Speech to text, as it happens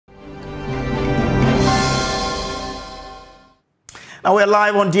Now we're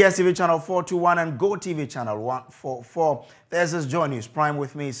live on DSTV channel 421 and GoTV channel 144. There's this Joy News Prime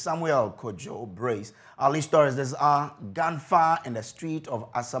with me, Samuel Kojo Brace. Our lead stories, there's a gunfire in the street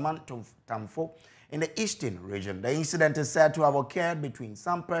of Asaman-Tamfo in the eastern region. The incident is said to have occurred between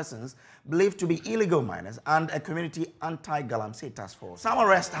some persons believed to be illegal miners and a community anti-Galamsey task force. Some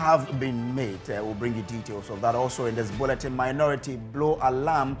arrests have been made. We'll bring you details of that also in this bulletin. Minority blow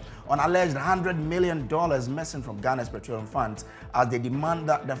alarm on alleged $100 million missing from Ghana's petroleum funds as they demand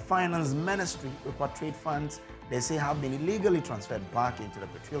that the finance ministry repatriate funds they say have been illegally transferred back into the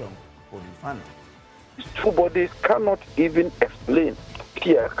petroleum holding fund. These two bodies cannot even explain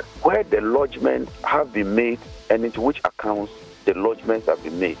where the lodgements have been made and into which accounts the lodgements have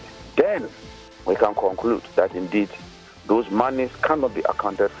been made. Then we can conclude that indeed those monies cannot be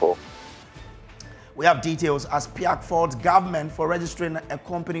accounted for. We have details as PIAC faults government for registering a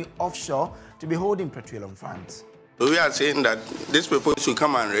company offshore to be holding petroleum funds. We are saying that these people should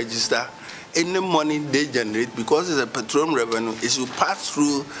come and register any money they generate because it's a petroleum revenue. It should pass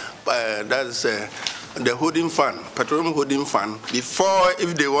through the holding fund, petroleum holding fund. Before,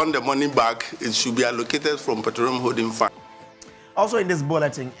 if they want the money back, it should be allocated from petroleum holding fund. Also in this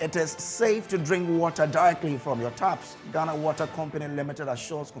bulletin, it is safe to drink water directly from your taps. Ghana Water Company Limited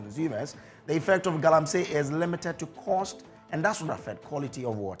assures consumers the effect of Galamsey is limited to cost and that should affect quality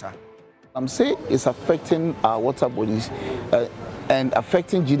of water. Galamsey is affecting our water bodies and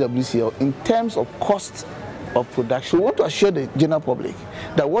affecting GWCL in terms of cost of production. We want to assure the general public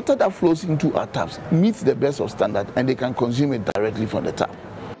that water that flows into our taps meets the best of standard and they can consume it directly from the tap.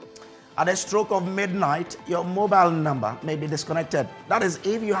 At a stroke of midnight, your mobile number may be disconnected. That is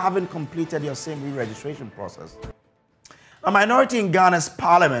if you haven't completed your SIM re-registration process. A minority in Ghana's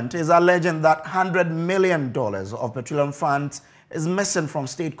parliament is alleging that $100 million of petroleum funds is missing from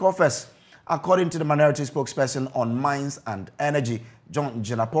state coffers. According to the minority spokesperson on Mines and Energy, John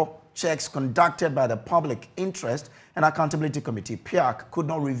Jinapo, checks conducted by the Public Interest and Accountability Committee, PIAC, could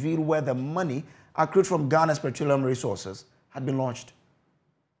not reveal where the money accrued from Ghana's petroleum resources had been launched.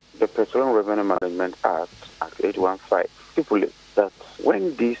 The Petroleum Revenue Management Act, Act 815, stipulates that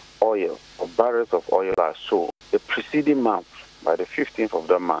when these oil or barrels of oil are sold, the preceding month, by the 15th of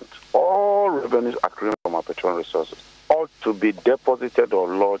that month, all revenues accruing from our petroleum resources ought to be deposited or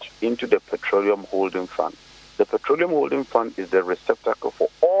lodged into the Petroleum Holding Fund. The Petroleum Holding Fund is the receptacle for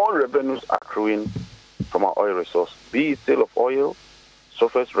all revenues accruing from our oil resource, be it sale of oil,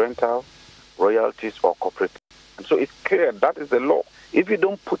 surface rental, royalties, or corporate. And so it's clear that is the law. If you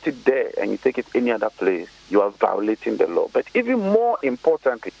don't put it there and you take it any other place, you are violating the law. But even more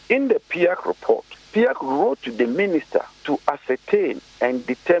importantly, in the PIAC report, PIAC wrote to the minister to ascertain and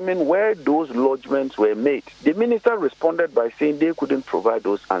determine where those lodgements were made. The minister responded by saying they couldn't provide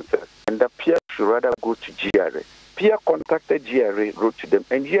those answers and that PIAC should rather go to GRA. PIAC contacted GRA, wrote to them,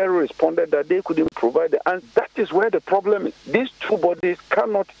 and GRA responded that they couldn't provide the answer. That is where the problem is. These two bodies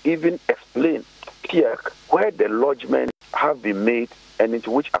cannot even explain PIAC where the lodgements have been made and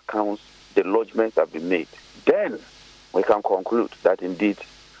into which accounts the lodgements have been made. Then we can conclude that indeed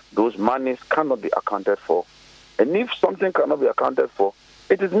those monies cannot be accounted for. And if something cannot be accounted for,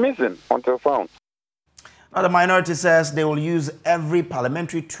 it is missing until found. Now, the minority says they will use every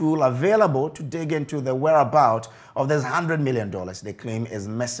parliamentary tool available to dig into the whereabouts of this $100 million they claim is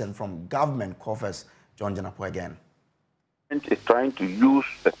missing from government coffers. John Jinapo again. Is trying to use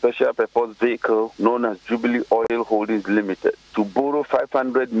a special purpose vehicle known as Jubilee Oil Holdings Limited to borrow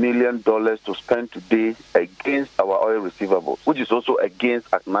 $500 million to spend today against our oil receivables, which is also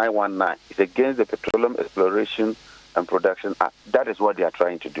against Act 919. It's against the Petroleum Exploration and Production Act. That is what they are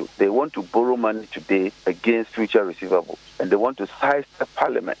trying to do. They want to borrow money today against future receivables, and they want to size the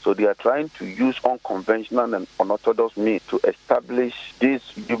parliament. So they are trying to use unconventional and unorthodox means to establish this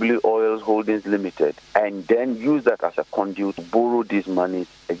Jubilee Oil Holdings Limited and then use that as a conduit to borrow these monies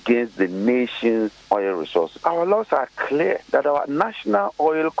against the nation's oil resources. Our laws are clear that our national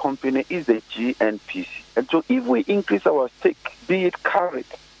oil company is the GNPC. And so if we increase our stake, be it carried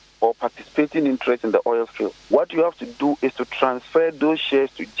or participating interest in the oil field, what you have to do is to transfer those shares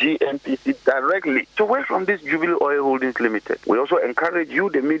to GNPC directly away from this Jubilee Oil Holdings Limited. We also encourage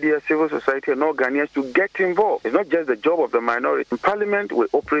you, the media, civil society, and all Ghanaians to get involved. It's not just the job of the minority. In Parliament, we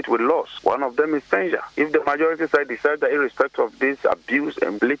operate with laws. One of them is censure. If the majority side decides that irrespective of this abuse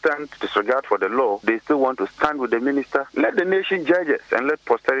and blatant disregard for the law, they still want to stand with the minister, let the nation judge us and let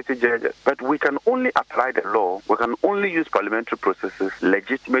posterity judge us. But we can only apply the law. We can only use parliamentary processes,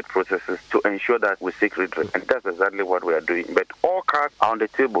 legitimate processes, to ensure that we seek redress. And that's exactly what we are doing. But all cards are on the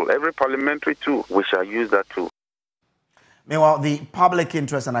table. Every parliamentary tool, we shall use that tool. Meanwhile, the Public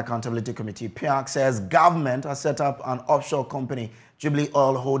Interest and Accountability Committee, PIAC, says government has set up an offshore company, Jubilee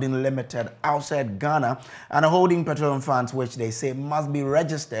Oil Holding Limited, outside Ghana, and holding petroleum funds which they say must be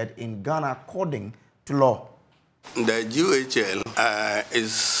registered in Ghana according to law. The GHL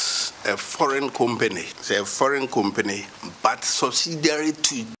is a foreign company. It's a foreign company, but subsidiary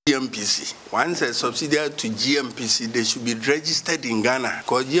to GMPC. Once a subsidiary to GMPC, they should be registered in Ghana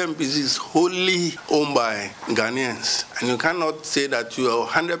because GMPC is wholly owned by Ghanaians. And you cannot say that your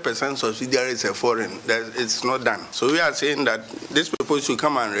 100% subsidiary is a foreign. It's not done. So we are saying that these people should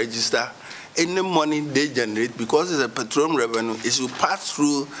come and register. Any money they generate, because it's a petroleum revenue, it should pass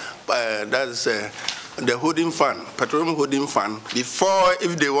through, the holding fund, petroleum holding fund. Before,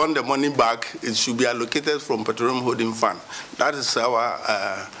 if they want the money back, it should be allocated from petroleum holding fund. That is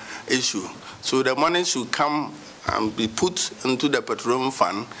our issue. So the money should come and be put into the petroleum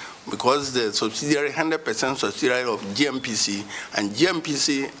fund because the subsidiary, 100% subsidiary of GMPC, and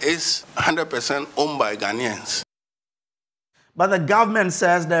GMPC is 100% owned by Ghanaians. But the government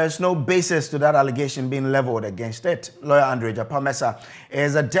says there is no basis to that allegation being leveled against it. Lawyer Andre Japamesa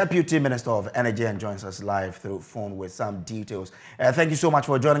is a Deputy Minister of Energy and joins us live through phone with some details. Thank you so much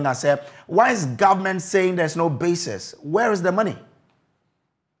for joining us here. Why is government saying there's no basis? Where is the money?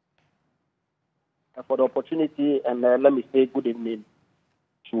 For the opportunity, and let me say good evening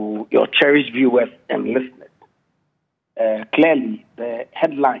to your cherished viewers and listeners. Clearly, the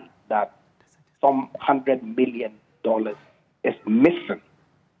headline that some $100 million is missing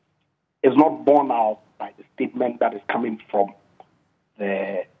is not borne out by the statement that is coming from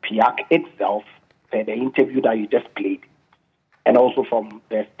the PIAC itself, the interview that you just played, and also from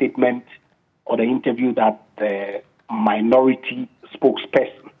the statement or the interview that the minority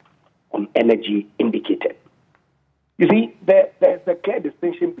spokesperson on energy indicated. You see, there's a clear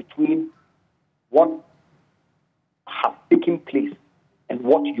distinction between what has taken place and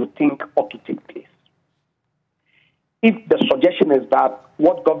what you think ought to take place. If the suggestion is that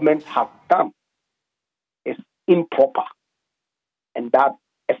what government has done is improper and that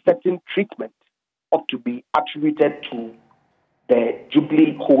a certain treatment ought to be attributed to the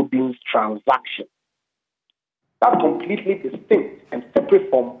Jubilee Holdings transaction, that's completely distinct and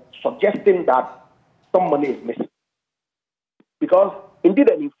separate from suggesting that some money is missing. Because indeed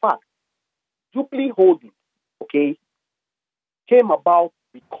and in fact, Jubilee Holdings, came about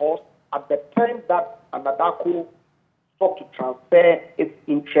because at the time that Anadako sought to transfer its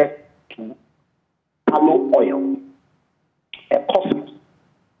interest to Tullow Oil, a Cosmos,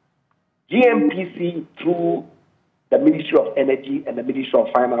 GMPC, through the Ministry of Energy and the Ministry of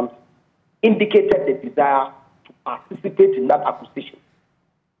Finance, indicated the desire to participate in that acquisition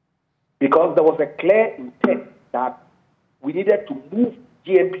because there was a clear intent that we needed to move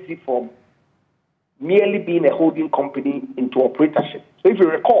GMPC from merely being a holding company into operatorship. So if you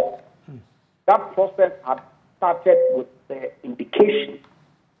recall, that process had started with the indication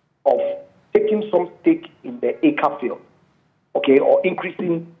of taking some stake in the acre field, or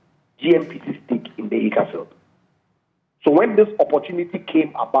increasing GMPC stake in the acre field. So when this opportunity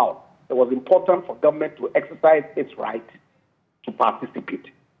came about, it was important for government to exercise its right to participate.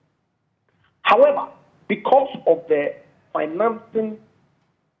 However, because of the financing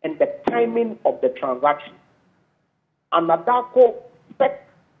and the timing of the transaction, Anadako set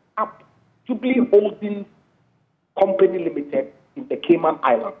up Jubilee Holdings Company Limited in the Cayman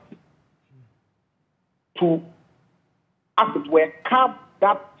Islands to, as it were, carve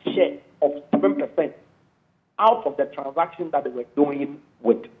that share of 7% out of the transaction that they were doing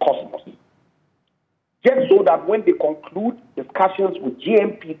with Cosmos. Just so that when they conclude discussions with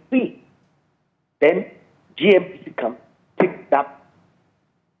GMPC, then GMPC can take that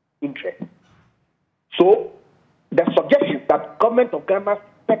interest. So the suggestion that government of Ghana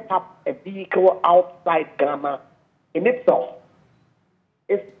set up a vehicle outside Ghana in itself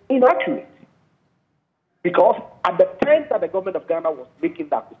is inaccurate. Because at the time that the government of Ghana was making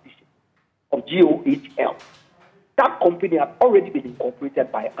the acquisition of GOHL, that company had already been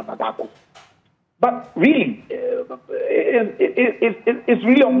incorporated by Anadako. But really, it's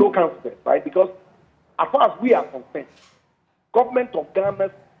really of no consequence, right? Because as far as we are concerned, government of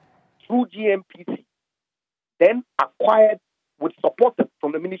Ghana, through GMPC, then acquired, with support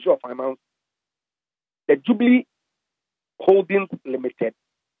from the Ministry of Finance, the Jubilee Holdings Limited,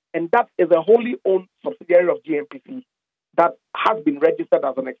 and that is a wholly owned subsidiary of GMPC that has been registered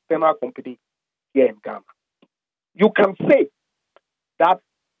as an external company here in Ghana. You can say that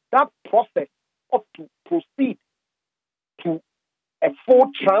that process ought to proceed to a full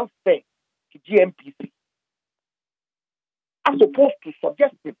transfer to GMPC, as opposed to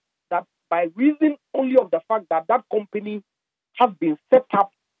suggesting that by reason only of the fact that that company has been set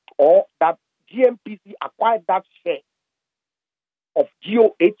up, or that GMPC acquired that share of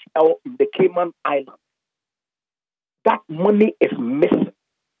GOHL in the Cayman Islands, that money is missing.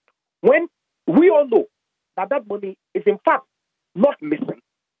 When we all know that that money is in fact not missing,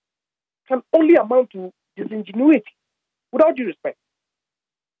 can only amount to disingenuity, without due respect.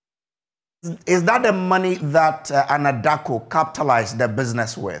 Is that the money that Anadarko capitalized the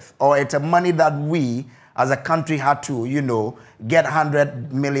business with? Or it's a money that we as a country had to, get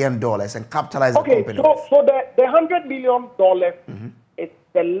 $100 million and capitalize the company with? So the $100 million is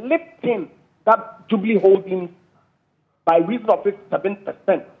the lifting that Jubilee Holdings, by reason of its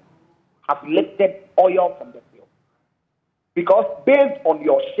 7%, has lifted oil from the field. Because based on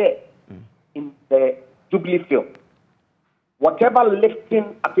your share in the Jubilee field, whatever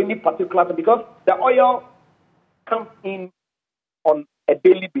lifting at any particular time, because the oil comes in on a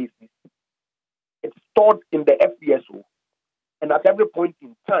daily basis, it's stored in the FPSO, and at every point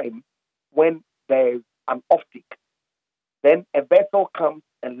in time, when there is an offtake, then a vessel comes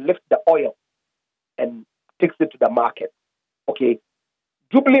and lifts the oil and takes it to the market. Okay,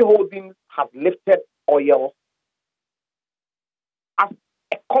 Jubilee Holdings has lifted oil as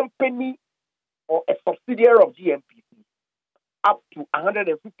a company or a subsidiary of GMPC up to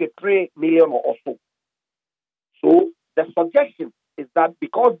 153 million or so. So the suggestion is that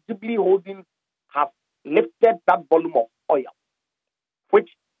because Jubilee Holdings have lifted that volume of oil, which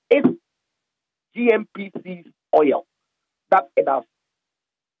is GMPC's oil, that it has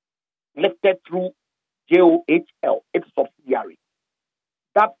lifted through JOHL, its subsidiary,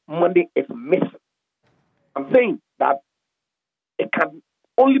 that money is missing. I'm saying that it can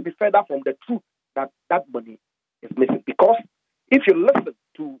only be further from the truth that that money is missing. Because if you listen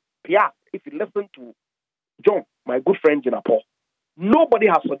to Pierre, if you listen to John, my good friend Jinapo, nobody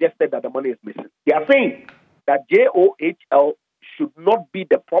has suggested that the money is missing. They are saying that JOHL should not be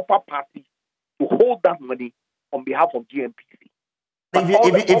the proper party to hold that money on behalf of GMPC.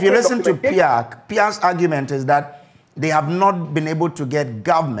 If you listen to Pierre's argument is that they have not been able to get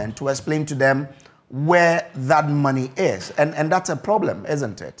government to explain to them where that money is. And that's a problem,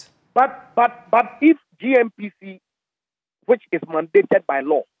 isn't it? But if GMPC, which is mandated by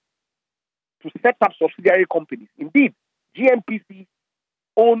law to set up subsidiary companies, indeed, GMPC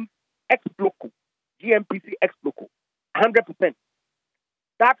owns Ex-Loco, GMPC Ex-Loco, 100%.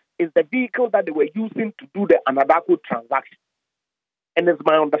 That is the vehicle that they were using to do the Anadarko transaction. And it's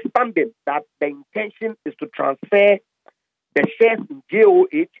my understanding that the intention is to transfer the shares in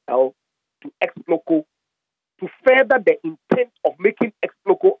JOHL to Ex-Loco to further the intent of making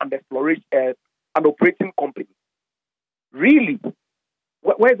Ex-Loco an exploration, an operating company. Really?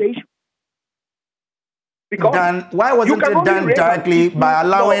 Where's the issue? Because why wasn't it done directly by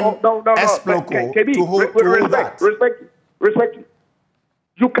allowing Ex-Loco to hold that? Respect.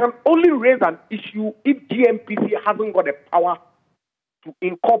 You can only raise an issue if GMPC hasn't got the power to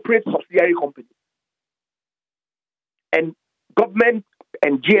incorporate subsidiary companies. And government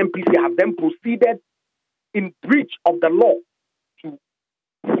and GMPC have then proceeded in breach of the law to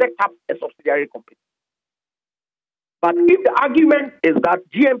set up a subsidiary company. But if the argument is that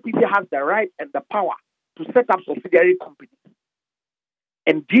GMPC has the right and the power to set up subsidiary companies,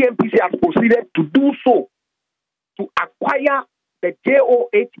 and GMPC has proceeded to do so, to acquire the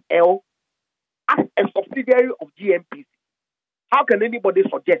JOHL as a subsidiary of GMPC, how can anybody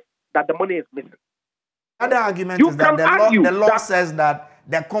suggest that the money is missing? Other argument is that the law says that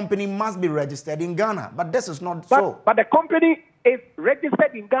the company must be registered in Ghana, but this is not so. But the company is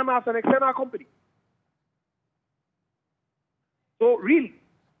registered in Ghana as an external company. So really,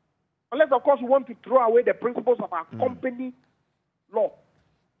 unless of course we want to throw away the principles of our company law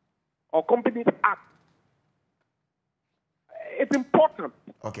or Companies Act, it's important.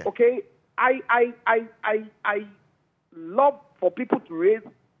 Okay. I love for people to raise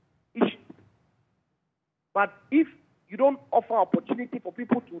issues, but if you don't offer opportunity for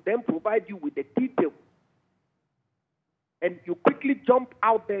people to then provide you with the details, and you quickly jump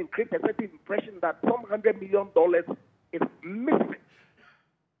out there and create a certain impression that some $100 million is missing.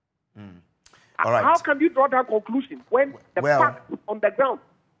 All right. How can you draw that conclusion when the facts on the ground?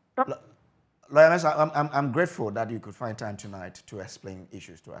 Lawyer Mensah, I'm grateful that you could find time tonight to explain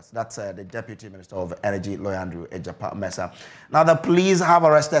issues to us. That's the Deputy Minister of Energy, Lawyer Andrew Ejapa Mensah. Now, the police have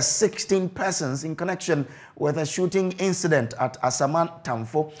arrested 16 persons in connection with a shooting incident at Asaman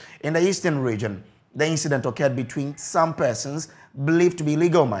Tamfo in the eastern region. The incident occurred between some persons believed to be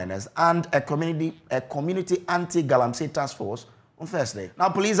illegal miners and a community anti-galamsey task force on Thursday. Now,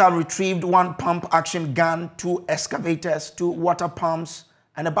 police have retrieved 1 pump-action gun, 2 excavators, 2 water pumps,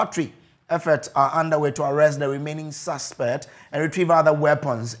 and a battery. Efforts are underway to arrest the remaining suspect and retrieve other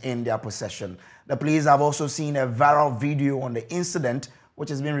weapons in their possession. The police have also seen a viral video on the incident, which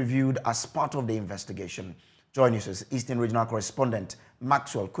has been reviewed as part of the investigation. Joy News' Eastern Regional Correspondent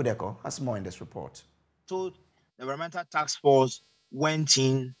Maxwell Kudeko has more in this report. So the Environmental Task Force went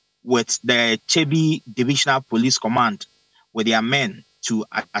in with the Chebi Divisional Police Command with their men to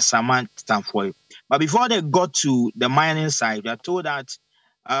Asaman Stanfoy. But before they got to the mining site, they are told that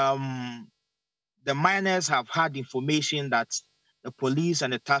the miners have had information that the police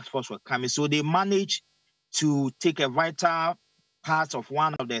and the task force were coming. So they managed to take a vital part of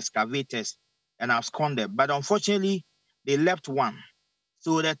one of the excavators and absconded. But unfortunately, they left one.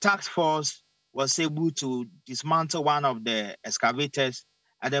 So the task force was able to dismantle one of the excavators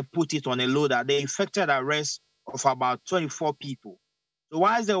and then put it on a loader. They effected arrest of about 24 people. So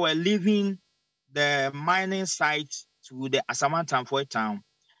whilst they were leaving the mining site to the Asaman-Tamfoy town,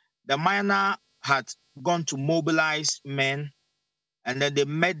 the miner had gone to mobilize men, and then they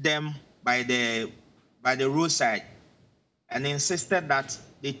met them by the roadside and insisted that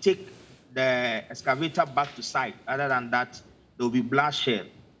they take the excavator back to site. Other than that, there will be bloodshed.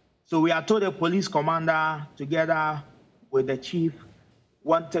 So we are told the police commander, together with the chief,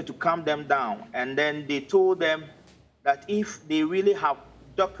 wanted to calm them down. And then they told them that if they really have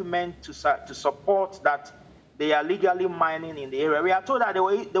documents to support that they are legally mining in the area. We are told that they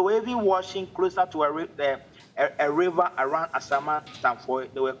were even washing closer to a river around Asaman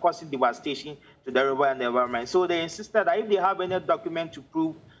Tamfoy. They were causing devastation to the river and the environment. So they insisted that if they have any document to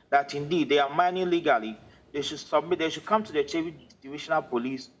prove that indeed they are mining legally, they should submit. They should come to the Chevi Divisional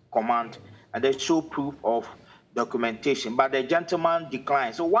Police Command and they show proof of documentation. But the gentleman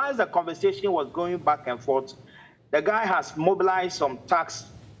declined. So while the conversation was going back and forth, the guy has mobilized some thugs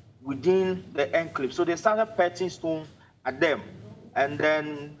within the enclave. So they started pelting stone at them. And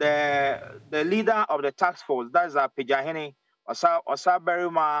then the leader of the task force, that's Apejahene,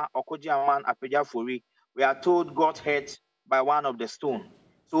 Osaberima Okojiaman Apejafori, we are told got hit by one of the stone.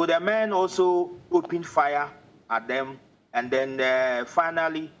 So the men also opened fire at them. And then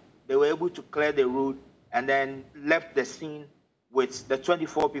finally, they were able to clear the road and then left the scene with the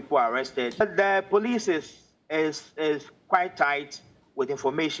 24 people arrested. The police is quite tight with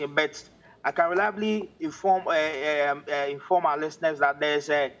information, but I can reliably inform our listeners that there's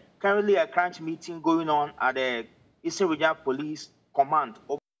currently a crunch meeting going on at the Eastern Regional Police Command.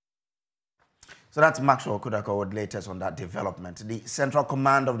 So that's Maxwell Kudako with latest on that development. The Central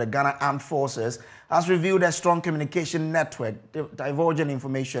Command of the Ghana Armed Forces has reviewed a strong communication network divulging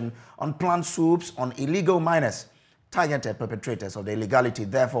information on planned swoops on illegal miners. Targeted perpetrators of the illegality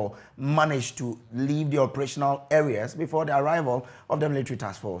therefore managed to leave the operational areas before the arrival of the military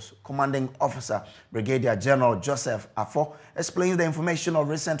task force. Commanding Officer Brigadier General Joseph Afo explains the information of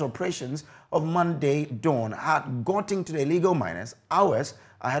recent operations of Monday dawn had gotten to the illegal miners hours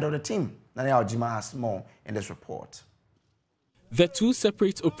ahead of the team. Nania Ojima has more in this report. The two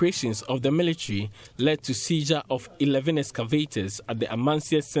separate operations of the military led to seizure of 11 excavators at the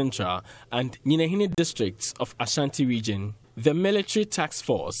Amansia Central and Nyinahini districts of Ashanti region. The military task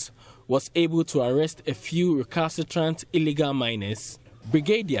force was able to arrest a few recalcitrant illegal miners.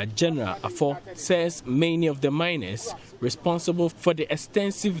 Brigadier General Afo says many of the miners responsible for the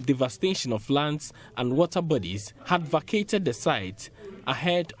extensive devastation of lands and water bodies had vacated the site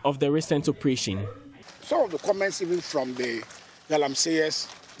ahead of the recent operation. Some of the comments even from the Galamseyers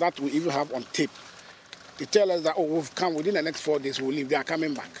that we even have on tape, they tell us that, oh, we've come within the next 4 days, we'll leave, they are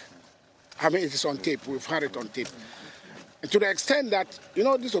coming back. I mean, it is on tape, we've had it on tape. And to the extent that, you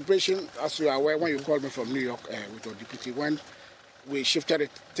know, this operation, as you are aware, when you called me from New York with your deputy, when we shifted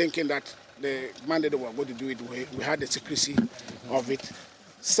it, thinking that the Monday they were going to do it, we had the secrecy of it.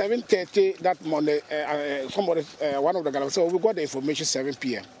 7:30 that Monday, one of the Galamseyers said, we got the information 7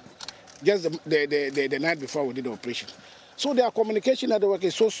 p.m., just the night before we did the operation. So their communication network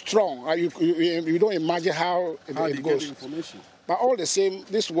is so strong. You don't imagine how it goes. Information. But all the same,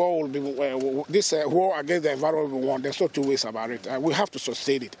 this war will be this war against the environment will be won. There's no two ways about it. We have to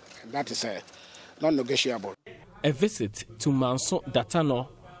sustain it. And that is non-negotiable. A visit to Manso Datano,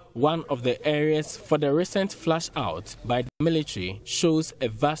 one of the areas for the recent flash out by the military, shows a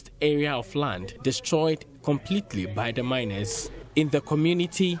vast area of land destroyed completely by the miners. In the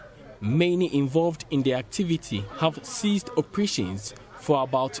community, many involved in the activity have ceased operations for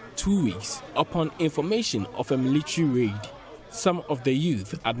about 2 weeks upon information of a military raid. Some of the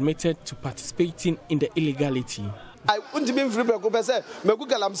youth admitted to participating in the illegality.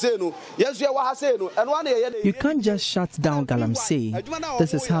 You can't just shut down Galamsey.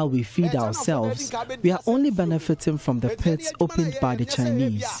 This is how we feed ourselves. We are only benefiting from the pits opened by the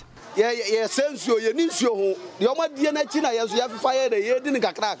Chinese. sense you need you. You might be an China, you have fire the year didn't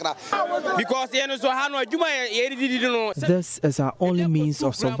because This is our only means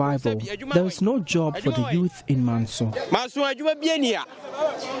of survival. There is no job for the youth in Manso.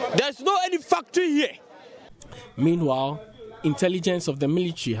 There's no any factory here. Meanwhile, intelligence of the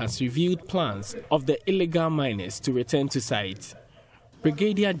military has revealed plans of the illegal miners to return to site.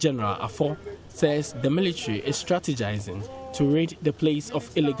 Brigadier General Afo says the military is strategizing to rid the place of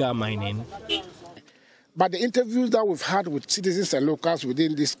illegal mining. But the interviews that we've had with citizens and locals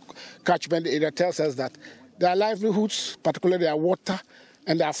within this catchment area tells us that their livelihoods, particularly their water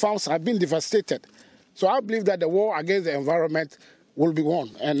and their farms, have been devastated. So I believe that the war against the environment will be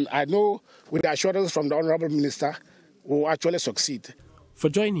won. And I know with the assurance from the Honorable Minister, will actually succeed. For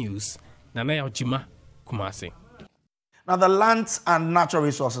Joy News, Nanaya Ojima, Kumasi. Now, the Lands and Natural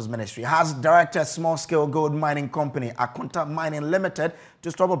Resources Ministry has directed small-scale gold mining company Akunta Mining Limited to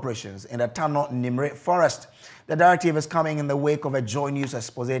stop operations in the Tano Nimre forest. The directive is coming in the wake of a Joy News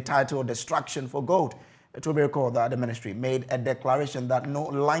expose titled Destruction for Gold. It will be recalled that the ministry made a declaration that no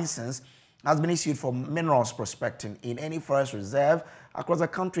license has been issued for minerals prospecting in any forest reserve across the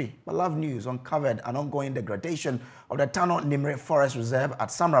country. But Love News uncovered an ongoing degradation of the Tano Nimre Forest Reserve at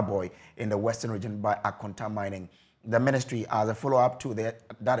Samraboy in the western region by Akunta Mining. The ministry, as a follow-up to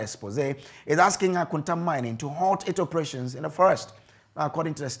that expose, is asking Akunta Mining to halt its operations in the forest. Now,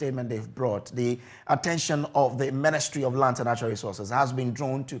 according to the statement they've brought, the attention of the Ministry of Lands and Natural Resources has been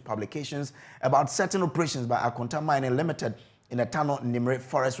drawn to publications about certain operations by Akunta Mining Limited in the Tano Nimre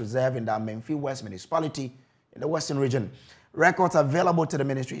Forest Reserve in the Memphis West Municipality in the western region. Records available to the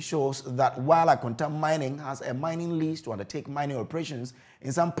ministry shows that while Akunta Mining has a mining lease to undertake mining operations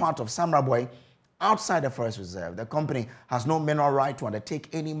in some part of Samraboy, outside the forest reserve, the company has no mineral right to undertake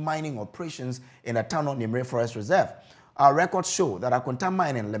any mining operations in the Tano Nimre Forest Reserve. Our records show that Akunta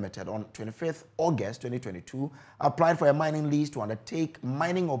Mining Limited on 25th August 2022 applied for a mining lease to undertake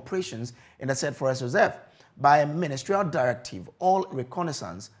mining operations in the said forest reserve. By a ministerial directive, all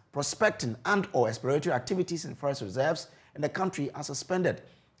reconnaissance, prospecting and/or exploratory activities in forest reserves in the country are suspended,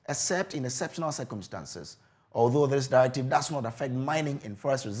 except in exceptional circumstances. Although this directive does not affect mining in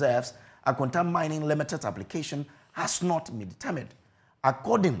forest reserves, Akunta Mining Limited's application has not been determined.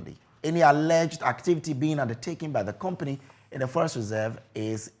 Accordingly, any alleged activity being undertaken by the company in the forest reserve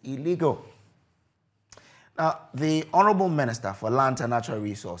is illegal. Now, the Honorable Minister for Land and Natural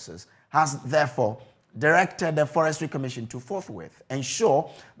Resources has therefore directed the Forestry Commission to forthwith ensure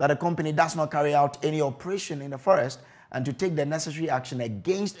that the company does not carry out any operation in the forest and to take the necessary action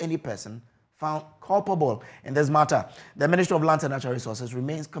against any person found culpable in this matter. The Ministry of Lands and Natural Resources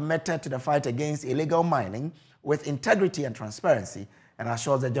remains committed to the fight against illegal mining with integrity and transparency and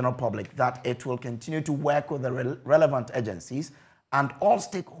assures the general public that it will continue to work with the relevant agencies and all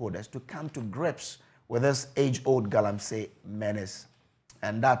stakeholders to come to grips with this age-old Galamsey menace.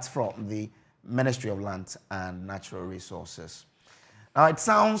 And that's from the Ministry of Lands and Natural Resources. Now, it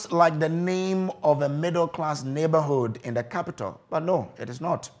sounds like the name of a middle-class neighborhood in the capital, but no, it is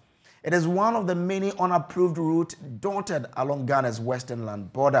not. It is one of the many unapproved routes dotted along Ghana's western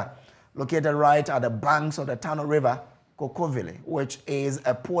land border, located right at the banks of the Tano River, Kokovile, which is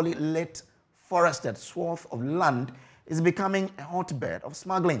a poorly lit, forested swath of land, is becoming a hotbed of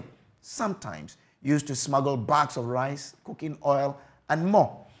smuggling, sometimes used to smuggle bags of rice, cooking oil, and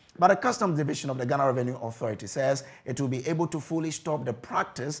more. But the Customs Division of the Ghana Revenue Authority says it will be able to fully stop the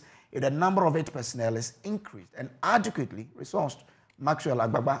practice if the number of its personnel is increased and adequately resourced. Maxwell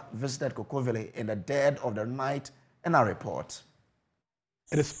Agbagba visited Kokovile in the dead of the night in a report.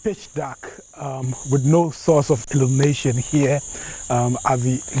 It is pitch dark with no source of illumination here at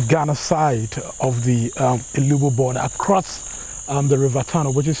the Ghana side of the Ilubo border. Across the River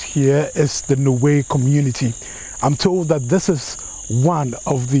Tano, which is here, is the Nuwe community. I'm told that this is one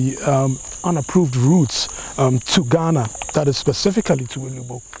of the unapproved routes to Ghana, that is specifically to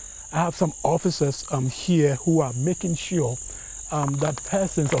Ilubo. I have some officers here who are making sure that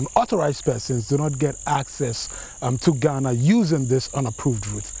persons, unauthorized persons, do not get access to Ghana using this unapproved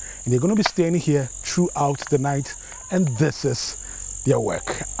route. And they're going to be staying here throughout the night, and this is their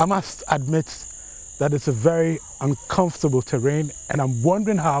work. I must admit that it's a very uncomfortable terrain, and I'm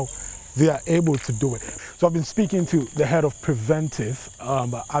wondering how they are able to do it. So I've been speaking to the head of preventive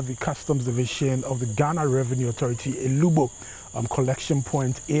at the Customs Division of the Ghana Revenue Authority, Ilubo collection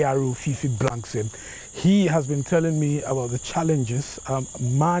point, ARO Fifi Blankson. He has been telling me about the challenges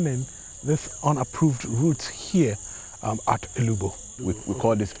manning this unapproved route here at Ilubo. We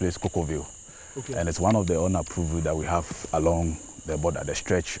call this place Kokoville, okay. And it's one of the unapproved routes that we have along the border, the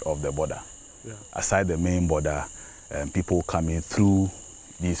stretch of the border. Yeah. Aside the main border, people coming through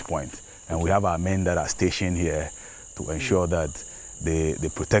these points. And we have our men that are stationed here to ensure that they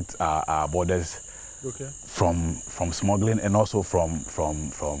protect our borders from smuggling and also from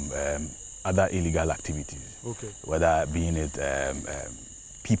other illegal activities. Whether being it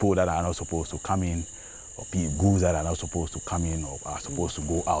people that are not supposed to come in, or goods that are not supposed to come in or are supposed to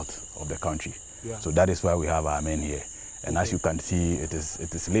go out of the country. So that is why we have our men here. And as you can see, it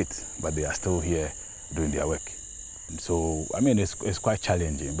is late, but they are still here doing their work. And so I mean, it's quite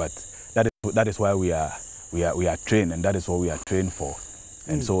challenging, but that is why we are trained, and that is what we are trained for.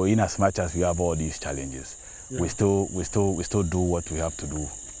 And so, in as much as we have all these challenges, we still do what we have to do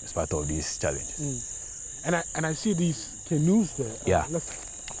as part of these challenges. And I see these canoes there. Yeah.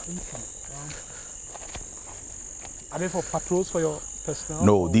 Are they for patrols for your personnel?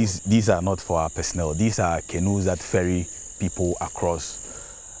 No, these are not for our personnel. These are canoes that ferry people across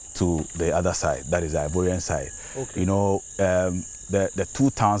to the other side, that is the Ivorian side. You know, the two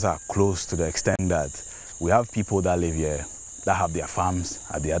towns are close to the extent that we have people that live here that have their farms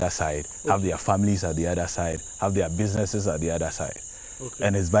at the other side, have their families at the other side, have their businesses at the other side.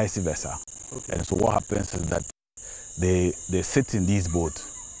 And it's vice versa. And so what happens is that they sit in these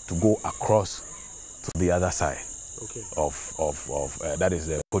boats to go across to the other side of that is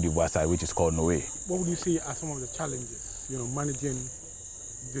the Cote d'Ivoire side, which is called Noe. What would you say are some of the challenges, you know, managing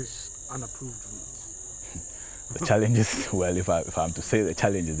this unapproved route? The challenges, well, if I'm to say the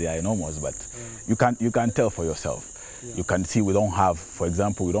challenges, they are enormous, but you can tell for yourself. You can see we don't have, for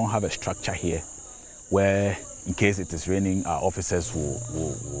example, we don't have a structure here where in case it is raining, our officers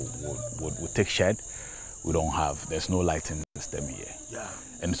will take shed. We don't have, there's no lighting system here.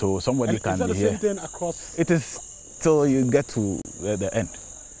 And so somebody can be here. Is that the same thing across? It is till you get to the end.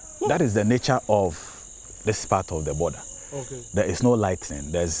 That is the nature of this part of the border. There is no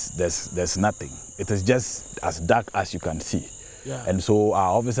lighting, there's nothing. It is just as dark as you can see. And so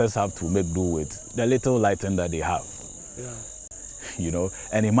our officers have to make do with the little lighting that they have. You know,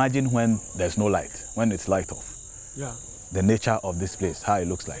 and imagine when there's no light, when it's light off. The nature of this place, how it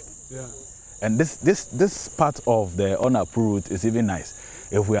looks like. And this part of the unapproved route is even nice.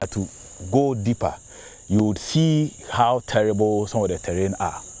 If we are to go deeper, you would see how terrible some of the terrain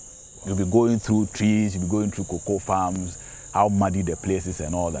are. You'll be going through trees, you'll be going through cocoa farms, how muddy the place is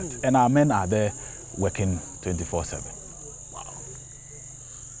and all that. And our men are there working 24/7. Wow.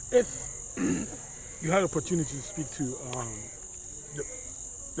 If you had opportunity to speak to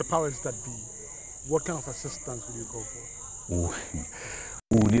the powers that be, what kind of assistance would you go for?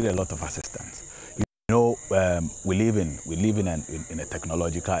 We need a lot of assistance. You know, we live in a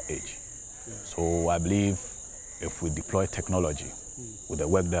technological age. So I believe if we deploy technology with the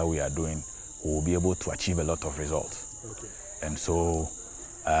work that we are doing, we will be able to achieve a lot of results. And so,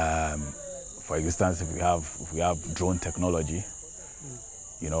 for instance, if we have drone technology,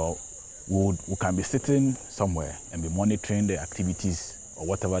 you know, we can be sitting somewhere and be monitoring the activities or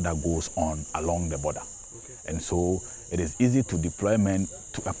whatever that goes on along the border. And so it is easy to deploy men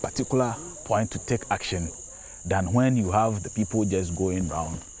to a particular point to take action than when you have the people just going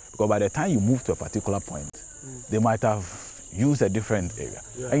round. Because by the time you move to a particular point, they might have used a different area.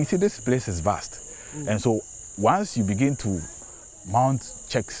 And you see, this place is vast. And so once you begin to mount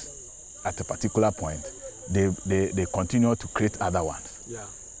checks at a particular point, they continue to create other ones.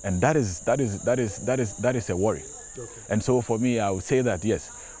 And that is a worry. And so for me, I would say that yes,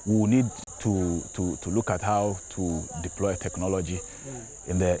 we will need to look at how to deploy technology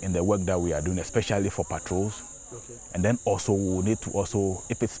in the work that we are doing, especially for patrols. And then also we will need to also,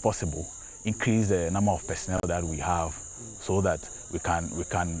 if it's possible, increase the number of personnel that we have so that we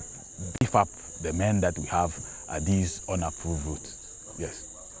can beef up the men that we have at these unapproved routes.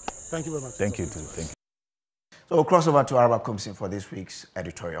 Yes. Thank you very much. Thank you too. Thank you. So we'll cross over to Araba Kumsin for this week's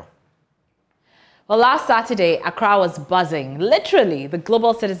editorial. Well, last Saturday, Accra was buzzing. Literally, the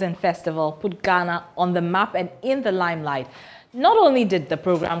Global Citizen Festival put Ghana on the map and in the limelight. Not only did the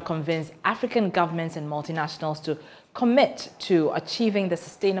program convince African governments and multinationals to commit to achieving the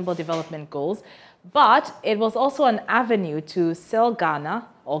Sustainable Development Goals, but it was also an avenue to sell Ghana,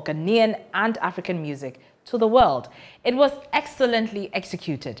 or Ghanaian and African music, to the world. It was excellently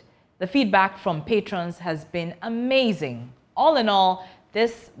executed. The feedback from patrons has been amazing. All in all,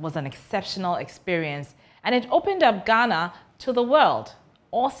 this was an exceptional experience, and it opened up Ghana to the world.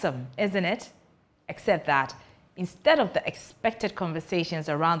 Awesome, isn't it? Except that instead of the expected conversations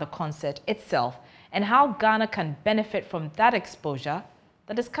around the concert itself and how Ghana can benefit from that exposure,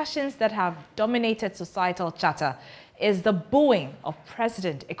 the discussions that have dominated societal chatter is the booing of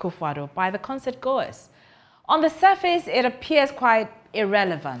President Akufo-Addo by the concert goers. On the surface, it appears quite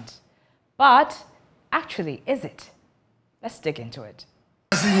irrelevant. But actually, is it? Let's dig into it.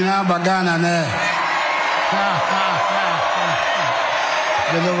 So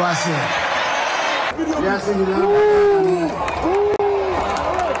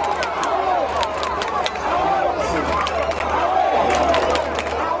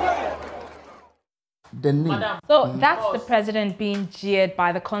that's the president being jeered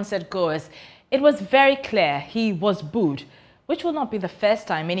by the concert goers. It was very clear he was booed, which will not be the first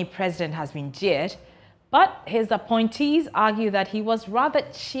time any president has been jeered. But his appointees argue that he was rather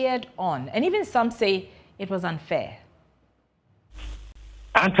cheered on, and even some say it was unfair.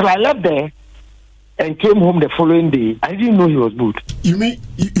 Until I left there and came home the following day, I didn't know he was booed. You mean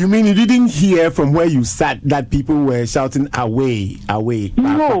you didn't hear from where you sat that people were shouting away, away,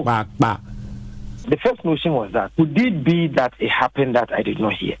 no. back, back? The first notion was that could it be that it happened that I did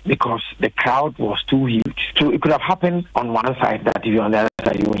not hear because the crowd was too huge. So it could have happened on one side that if you're on the other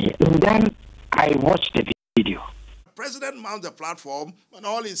side you won't hear. And then I watched the video. The president mounted the platform and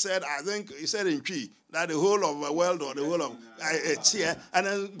all he said, I think he said in Cree, that the whole of the world or the whole of it's here, and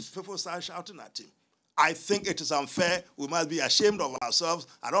then people started shouting at him. I think it is unfair. We must be ashamed of ourselves.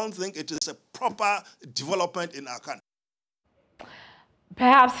 I don't think it is a proper development in our country.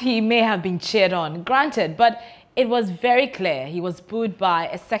 Perhaps he may have been cheered on, granted, but it was very clear he was booed by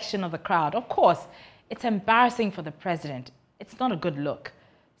a section of the crowd. Of course, it's embarrassing for the president. It's not a good look.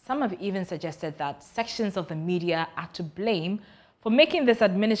 Some have even suggested that sections of the media are to blame for making this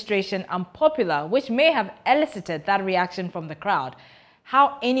administration unpopular, which may have elicited that reaction from the crowd.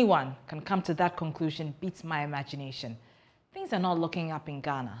 How anyone can come to that conclusion beats my imagination. Things are not looking up in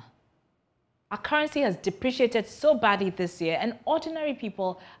Ghana. Our currency has depreciated so badly this year, and ordinary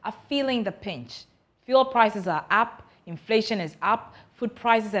people are feeling the pinch. Fuel prices are up, inflation is up, food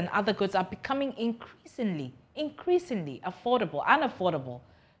prices and other goods are becoming increasingly unaffordable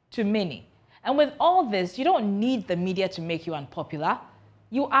to many. And with all this, you don't need the media to make you unpopular.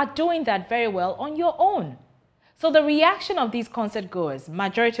 You are doing that very well on your own. So the reaction of these concert goers,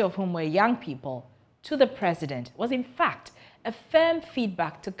 majority of whom were young people, to the president was in fact a firm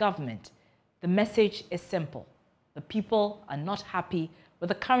feedback to government. The message is simple. The people are not happy with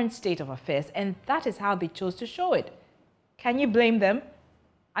the current state of affairs, and that is how they chose to show it. Can you blame them?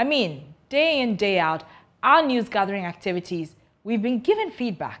 I mean, day in, day out, our news gathering activities, we've been giving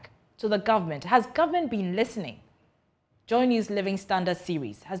feedback to the government. Has government been listening? Joy News Living Standard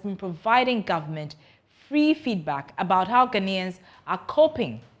series has been providing government free feedback about how Ghanaians are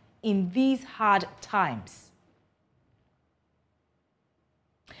coping in these hard times.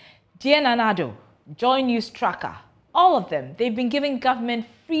 Dear Nanado, Joy News Tracker, all of them, they've been giving government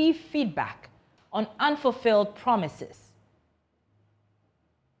free feedback on unfulfilled promises.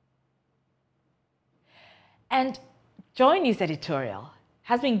 And Joy News Editorial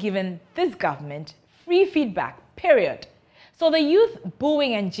has been given this government free feedback, period. So the youth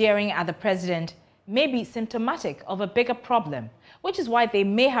booing and jeering at the president may be symptomatic of a bigger problem, which is why they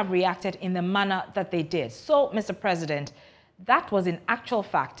may have reacted in the manner that they did. So, Mr. President, that was in actual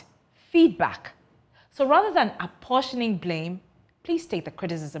fact feedback. So rather than apportioning blame, please take the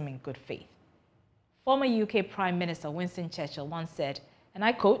criticism in good faith. Former UK Prime Minister Winston Churchill once said, and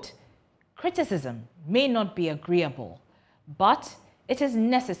I quote, "Criticism may not be agreeable, but it is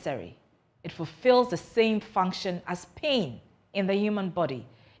necessary. It fulfills the same function as pain in the human body.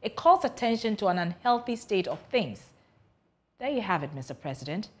 It calls attention to an unhealthy state of things." There you have it, Mr.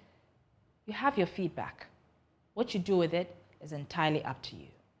 President. You have your feedback. What you do with it is entirely up to you.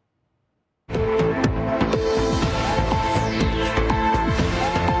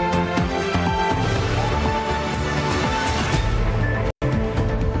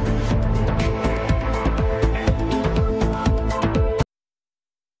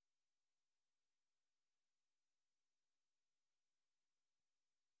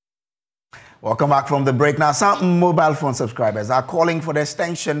 Welcome back from the break. Now, some mobile phone subscribers are calling for the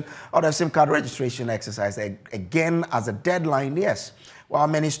extension of the SIM card registration exercise again as a deadline, yes. While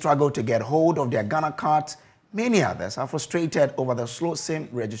many struggle to get hold of their Ghana cards, many others are frustrated over the slow SIM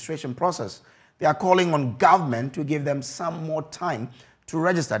registration process. They are calling on government to give them some more time to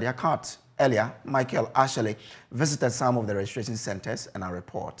register their cards. Earlier, Michael Ashley visited some of the registration centers and our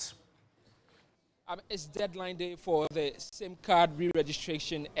reports. It's deadline day for the SIM card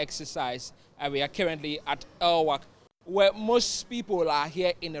re-registration exercise. We are currently at Elwak, where most people are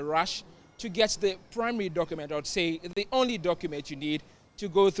here in a rush to get the primary document, or say the only document you need to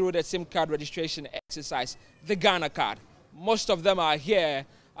go through the SIM card registration exercise, the Ghana card. Most of them are here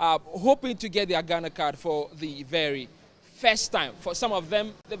hoping to get their Ghana card for the very first time. For some of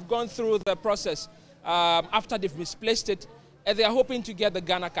them, they've gone through the process after they've misplaced it, and they are hoping to get the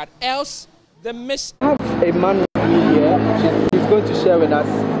Ghana card. Else, they miss. A man here, she's going to share with us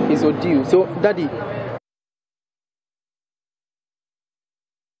his ordeal. So, Daddy.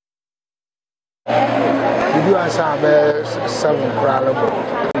 Did you answer 7 crowd?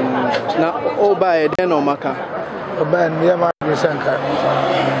 Now, all by then or Maka?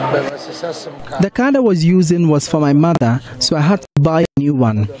 The car I was using was for my mother, so I had to buy a new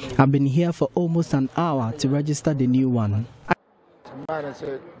one. I've been here for almost an hour to register the new one. At the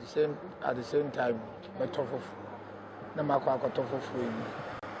same time, I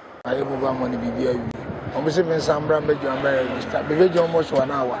move money almost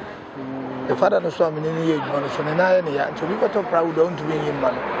 1 hour. The father no so many years, man, so na ya to be got proud don't to be in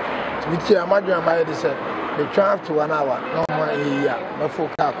man. To be here, imagine my they said they drive to 1 hour, no more here, no for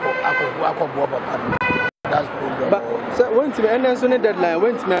car, that's program. But so when to end so deadline,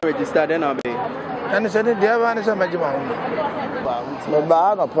 when to register then I'll be. And said the other one is a major man. But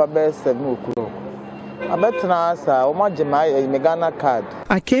no problem 7 o'clock.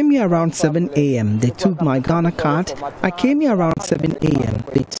 I came here around 7 a.m. They took my Ghana card. I came here around 7 a.m.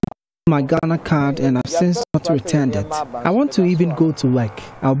 They took my Ghana card and I've since not returned it. I want to even go to work.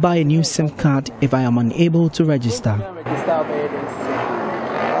 I'll buy a new SIM card if I am unable to register. Before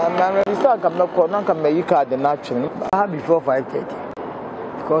 5:30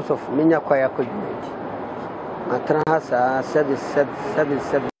 because of Minya Kwaya Kojo. I has 7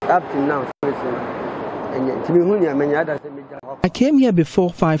 up to now. I came here before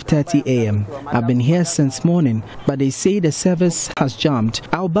 5:30 a.m. I've been here since morning, but they say the service has jumped.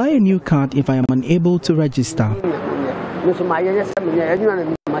 I'll buy a new card if I am unable to register.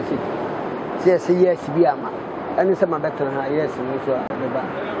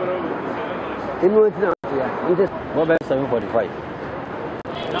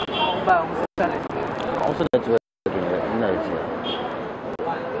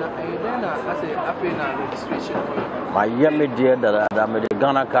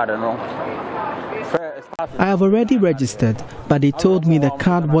 I have already registered, but they told me the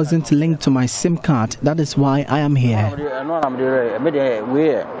card wasn't linked to my SIM card. That is why I am here.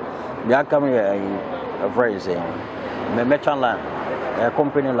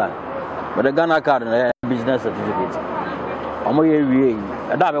 Company line, but the Ghana card and business certificate.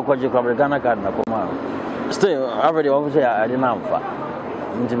 Still, I already obviously I didn't have.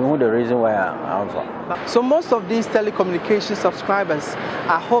 The reason why I'm. So most of these telecommunication subscribers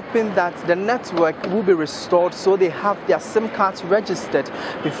are hoping that the network will be restored so they have their SIM cards registered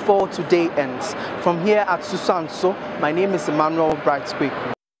before today ends. From here at Susanso, my name is Emmanuel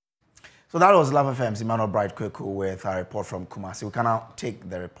Bright-Kweku. So that was Love FM's Emmanuel Bright-Kweku with a report from Kumasi. We can now take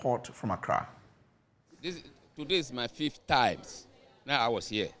the report from Accra. Today is my 5th time. Now I was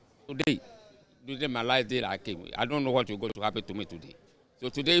here. Today my last day I came. I don't know what is going to happen to me today. So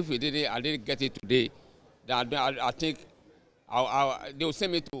today, if we didn't, I didn't get it today. I think they will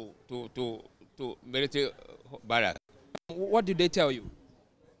send me to military barracks. What did they tell you?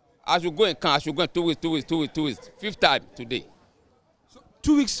 I should go and come. I should go in 2 weeks. 5th time today. So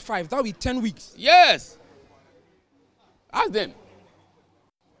 2 weeks, 5. That will be 10 weeks. Yes. Ask them.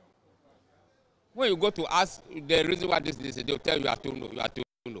 When you go to ask the reason why this, they'll tell you you have to know. You have to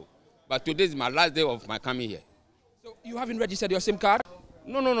know. But today is my last day of my coming here. So you haven't registered your SIM card?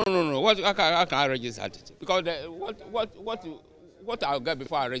 No. What how can I register it? Because what I'll get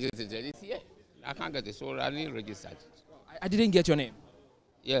before I register it is here. I can't get it, so I didn't register it. I didn't get your name.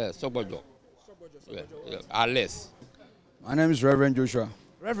 Yeah, Kojo. Yeah, Alice. My name is Reverend Joshua.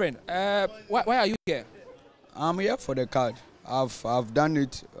 Reverend, why are you here? I'm here for the card. I've done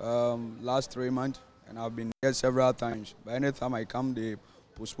it last 3 months, and I've been here several times. But anytime I come, they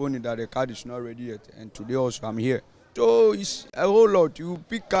postpone it that the card is not ready yet. And today also I'm here. So it's a whole lot. You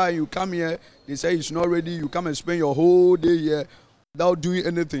pick car, you come here, they say it's not ready, you come and spend your whole day here without doing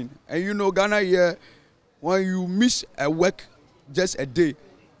anything. And you know Ghana here, when you miss a work just a day,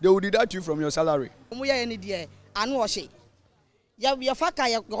 they will deduct you from your salary.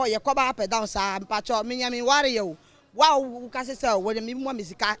 Wow, Cassetta, when me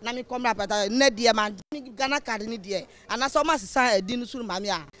musica, Nami Comra, Nedia man, Ghana card in the and I saw my society didn't soon,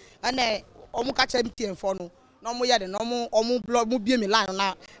 Mamma, and Omuka empty and Fono, no more than no more blood, Mubi Milan,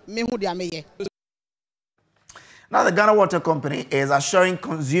 now, me who they are me. Now, the Ghana Water Company is assuring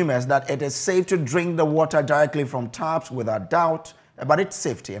consumers that it is safe to drink the water directly from taps without doubt about its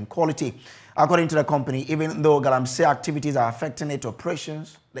safety and quality. According to the company, even though Galamsey activities are affecting its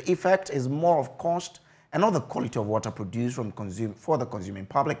operations, the effect is more of cost and not the quality of water produced for the consuming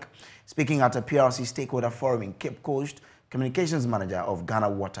public. Speaking at a PRC stakeholder forum in Cape Coast, Communications Manager of Ghana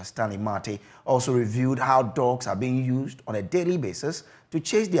Water, Stanley Mate, also reviewed how dogs are being used on a daily basis to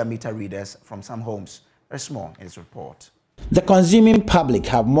chase their meter readers from some homes. There's more in his report. The consuming public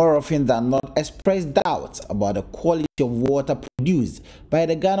have more often than not expressed doubts about the quality of water produced by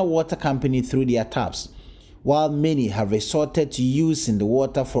the Ghana Water Company through their taps. While many have resorted to using the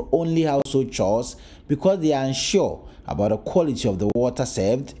water for only household chores because they are unsure about the quality of the water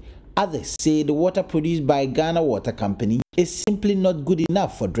served, others say the water produced by Ghana Water Company is simply not good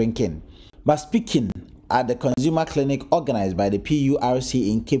enough for drinking. But speaking at the consumer clinic organized by the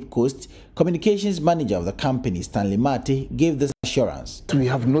PURC in Cape Coast, communications manager of the company, Stanley Mate, gave this assurance. We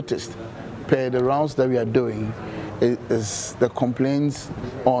have noticed, per the rounds that we are doing, is the complaints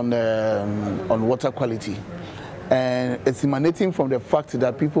on water quality. And it's emanating from the fact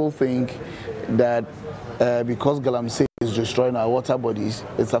that people think that because galamsey is destroying our water bodies,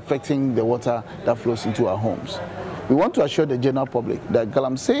 it's affecting the water that flows into our homes. We want to assure the general public that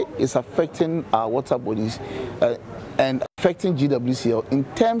galamsey is affecting our water bodies and affecting GWCL in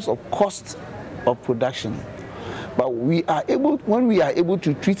terms of cost of production. But when we are able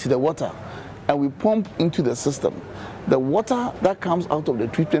to treat the water and we pump into the system, the water that comes out of the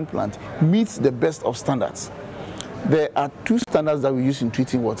treatment plant meets the best of standards. There are two standards that we use in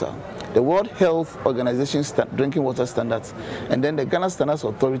treating water: the World Health Organization drinking water standards, and then the Ghana Standards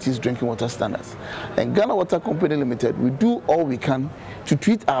Authority's drinking water standards. And Ghana Water Company Limited, we do all we can to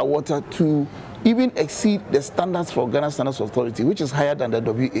treat our water to even exceed the standards for Ghana Standards Authority, which is higher than the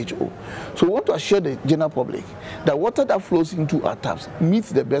WHO. So we want to assure the general public that water that flows into our taps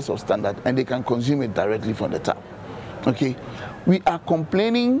meets the best of standard and they can consume it directly from the tap. Okay, we are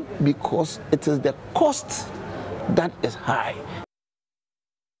complaining because it is the cost that is high.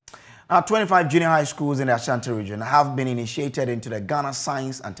 Now, 25 junior high schools in the Ashanti region have been initiated into the Ghana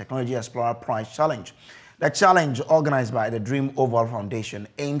Science and Technology Explorer Prize Challenge. The challenge, organized by the Dream Oval Foundation,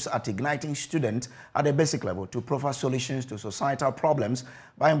 aims at igniting students at the basic level to proffer solutions to societal problems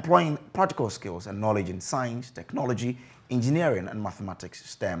by employing practical skills and knowledge in science, technology, engineering, and mathematics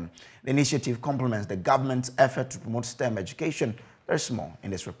STEM. The initiative complements the government's effort to promote STEM education. There's more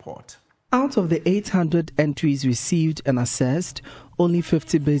in this report. Out of the 800 entries received and assessed, only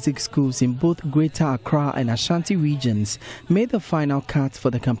 50 basic schools in both Greater Accra and Ashanti regions made the final cut for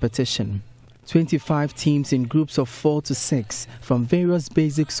the competition. 25 teams in groups of 4 to 6 from various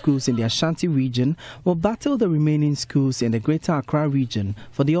basic schools in the Ashanti region will battle the remaining schools in the Greater Accra region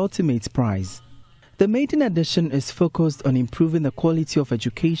for the ultimate prize. The maiden edition is focused on improving the quality of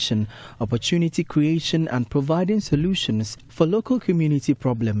education, opportunity creation, and providing solutions for local community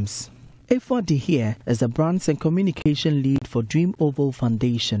problems. Efwa Dihie is the brands and communication lead for Dream Oval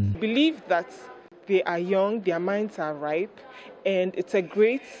Foundation. I believe that they are young, their minds are ripe, and it's a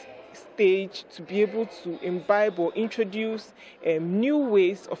great stage to be able to imbibe or introduce new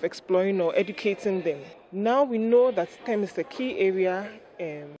ways of exploring or educating them. Now we know that STEM is a key area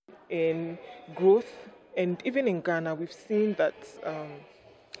in growth, and even in Ghana we've seen that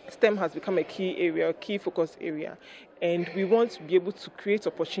STEM has become a key area, a key focus area, and we want to be able to create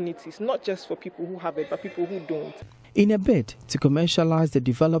opportunities, not just for people who have it, but people who don't. In a bid to commercialize the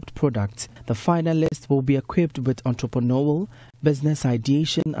developed products, the finalists will be equipped with entrepreneurial, business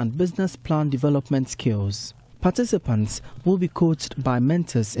ideation, and business plan development skills. Participants will be coached by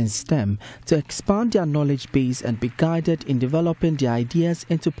mentors in STEM to expand their knowledge base and be guided in developing their ideas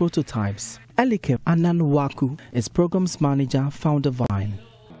into prototypes. Elike Ananwaku is Programs Manager, Founder Vine.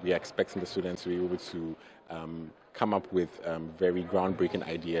 We are expecting the students to be able to come up with very groundbreaking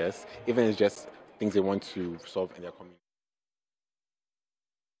ideas, even if it's just things they want to solve in their community.